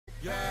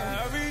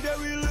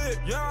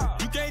whip. Yeah.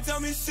 You can't tell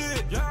me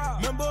shit. Yeah.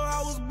 Remember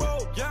I was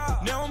broke. Yeah.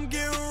 Now I'm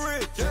getting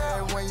rich.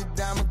 Yeah. When you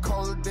diamond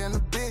colder than a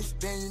bitch,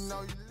 then you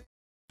know you.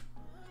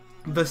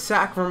 The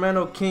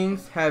Sacramento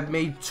Kings have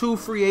made 2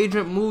 free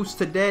agent moves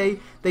today.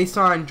 They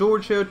signed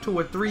George Hill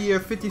to a 3-year,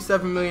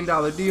 $57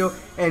 million deal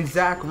and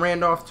Zach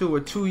Randolph to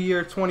a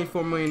 2-year,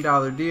 $24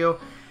 million deal.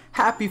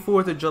 Happy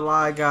 4th of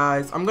July,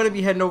 guys. I'm going to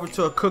be heading over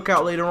to a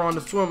cookout later on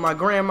to swim with my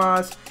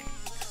grandma's.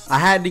 I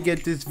had to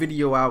get this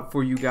video out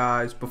for you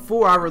guys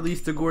before I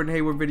released the Gordon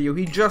Hayward video.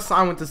 He just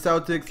signed with the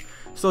Celtics,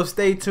 so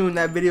stay tuned.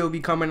 That video will be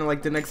coming in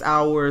like the next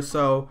hour or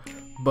so.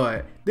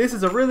 But this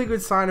is a really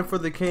good signing for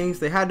the Kings.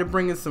 They had to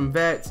bring in some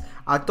vets.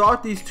 I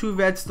thought these 2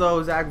 vets,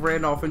 though, Zach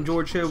Randolph and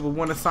George Hill, would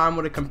want to sign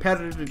with a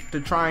competitor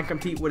to try and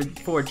compete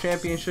for a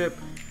championship.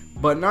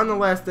 But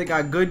nonetheless, they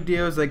got good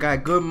deals. They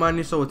got good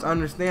money, so it's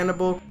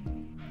understandable.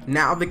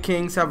 Now the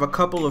Kings have a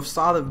couple of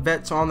solid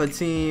vets on the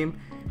team.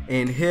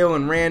 And Hill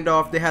and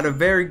Randolph, they had a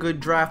very good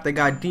draft. They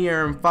got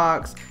De'Aaron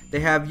Fox. They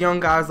have young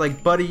guys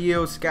like Buddy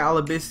Hield,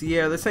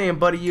 Scalabrine. They're saying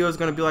Buddy Hield is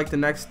going to be like the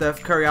next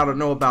Steph Curry. I don't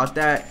know about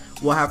that.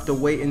 We'll have to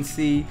wait and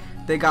see.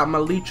 They got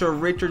Malicha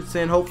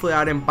Richardson. Hopefully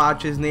I didn't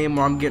botch his name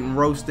or I'm getting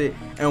roasted.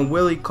 And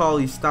Willie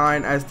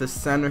Cauley-Stein as the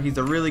center. He's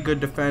a really good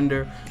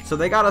defender. So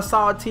they got a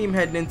solid team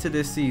heading into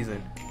this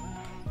season.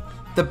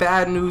 The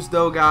bad news,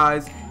 though,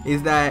 guys,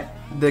 is that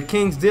the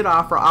Kings did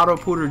offer Otto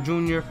Porter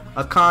Jr.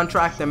 a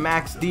contract, a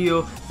max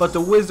deal, but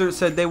the Wizards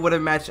said they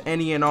wouldn't match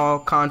any and all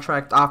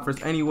contract offers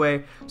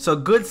anyway. So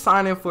good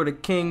signing for the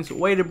Kings.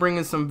 Way to bring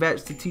in some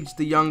vets to teach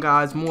the young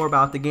guys more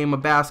about the game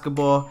of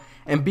basketball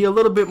and be a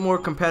little bit more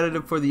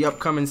competitive for the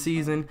upcoming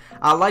season.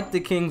 I like the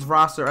Kings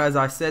roster. As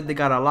I said, they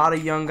got a lot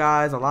of young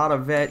guys, a lot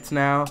of vets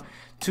now.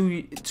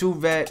 Two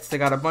vets. They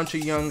got a bunch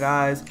of young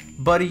guys.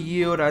 Buddy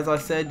Hield, as I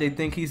said, they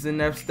think he's the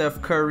next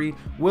Steph Curry.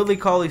 Willie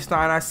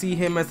Cauley-Stein, I see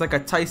him as like a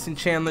Tyson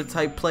Chandler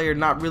type player,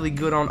 not really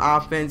good on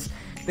offense.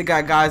 They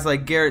got guys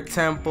like Garrett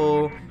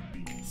Temple.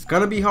 It's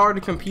gonna be hard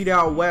to compete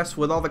out west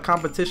with all the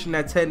competition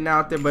that's heading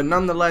out there, but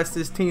nonetheless,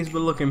 this team's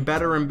been looking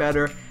better and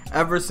better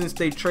ever since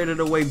they traded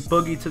away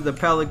Boogie to the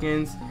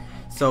Pelicans.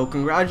 So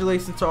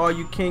congratulations to all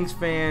you Kings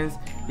fans.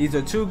 These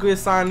are 2 good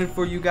signings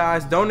for you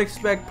guys. Don't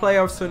expect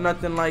playoffs or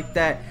nothing like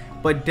that,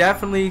 but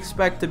definitely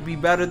expect to be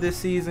better this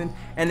season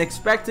and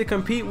expect to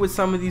compete with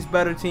some of these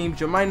better teams.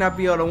 You might not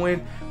be able to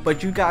win,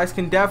 but you guys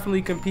can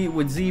definitely compete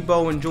with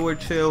Zebo and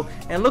George Hill.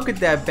 And look at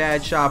that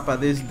bad shot by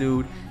this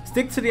dude.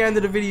 Stick to the end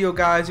of the video,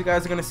 guys. You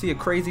guys are going to see a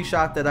crazy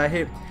shot that I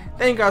hit.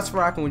 Thank you guys for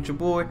rocking with your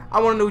boy. I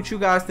want to know what you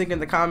guys think in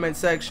the comment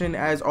section,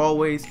 as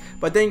always.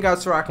 But thank you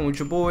guys for rocking with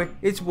your boy.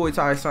 It's your boy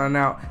Tyus signing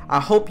out. I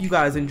hope you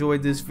guys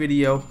enjoyed this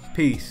video.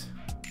 Peace.